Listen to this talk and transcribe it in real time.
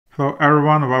Hello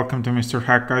everyone, welcome to Mr.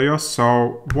 Hack.io.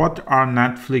 So what are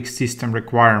Netflix system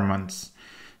requirements?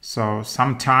 So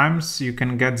sometimes you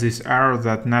can get this error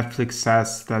that Netflix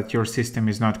says that your system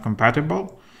is not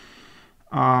compatible.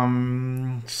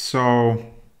 So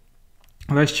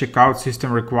let's check out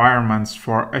system requirements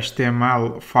for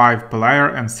HTML5 player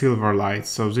and Silverlight.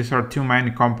 So these are two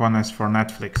main components for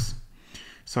Netflix.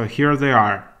 So here they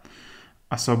are.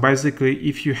 So basically,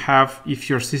 if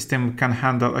your system can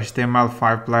handle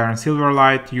HTML5 player and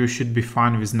Silverlight, you should be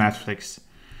fine with Netflix.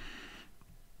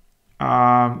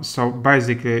 So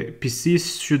basically,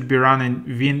 PCs should be running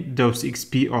Windows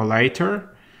XP or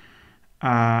later,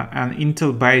 and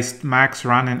Intel-based Macs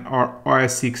running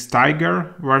OS X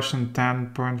Tiger version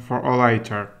 10.4 or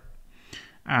later.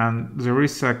 And there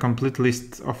is a complete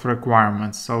list of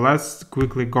requirements. So let's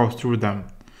quickly go through them.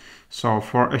 So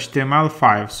for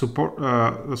HTML5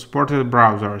 supported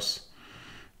browsers,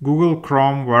 Google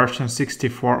Chrome version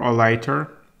 64 or later,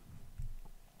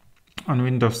 on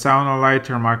Windows 7 or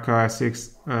later, Mac OS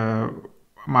X,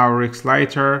 Mavericks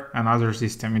later, and other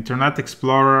system. Internet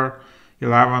Explorer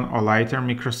 11 or later,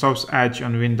 Microsoft's Edge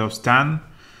on Windows 10,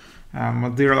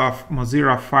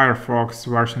 Mozilla Firefox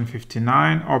version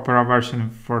 59, Opera version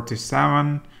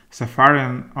 47,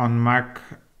 Safari on Mac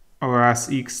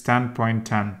OS X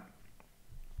 10.10.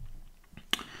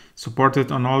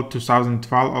 Supported on all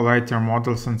 2012 or later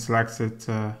models and selected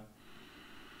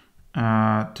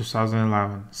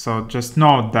 2011. So just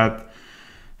note that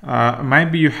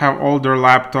maybe you have older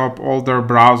laptop, older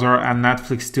browser, and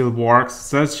Netflix still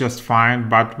works. That's just fine.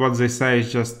 But what they say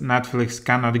is just Netflix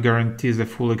cannot guarantee the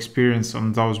full experience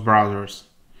on those browsers.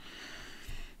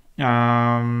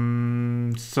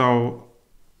 So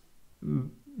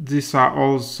these are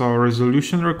also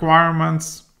resolution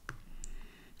requirements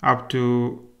up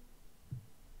to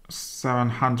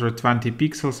 720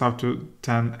 pixels up to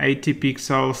 1080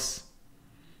 pixels.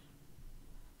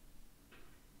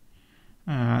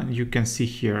 You can see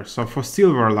here. So for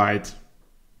Silverlight,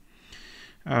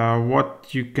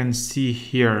 what you can see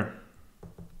here.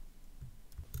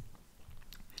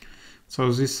 So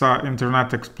this is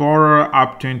Internet Explorer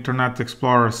up to Internet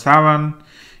Explorer 7.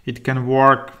 It can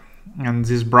work in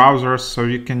these browsers, so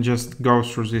you can just go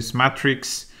through this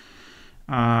matrix.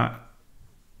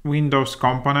 Windows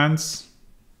components.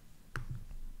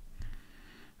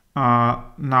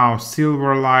 Now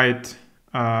Silverlight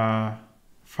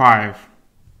 5.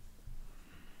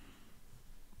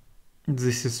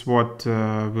 This is what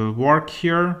will work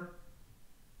here.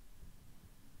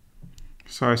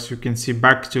 So as you can see,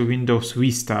 back to Windows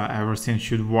Vista, everything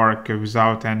should work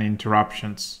without any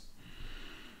interruptions.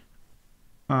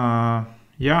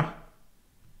 Yeah.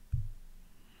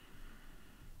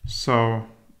 So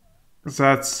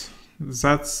that's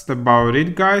about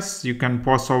it, guys. You can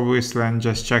pause obviously and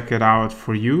just check it out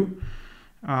for you.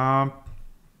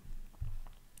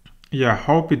 Yeah,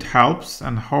 hope it helps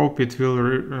and hope it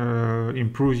will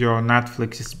improve your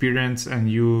Netflix experience and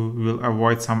you will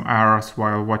avoid some errors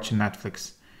while watching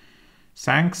Netflix.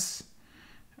 Thanks.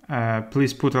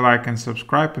 Please put a like and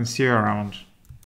subscribe, and see you around.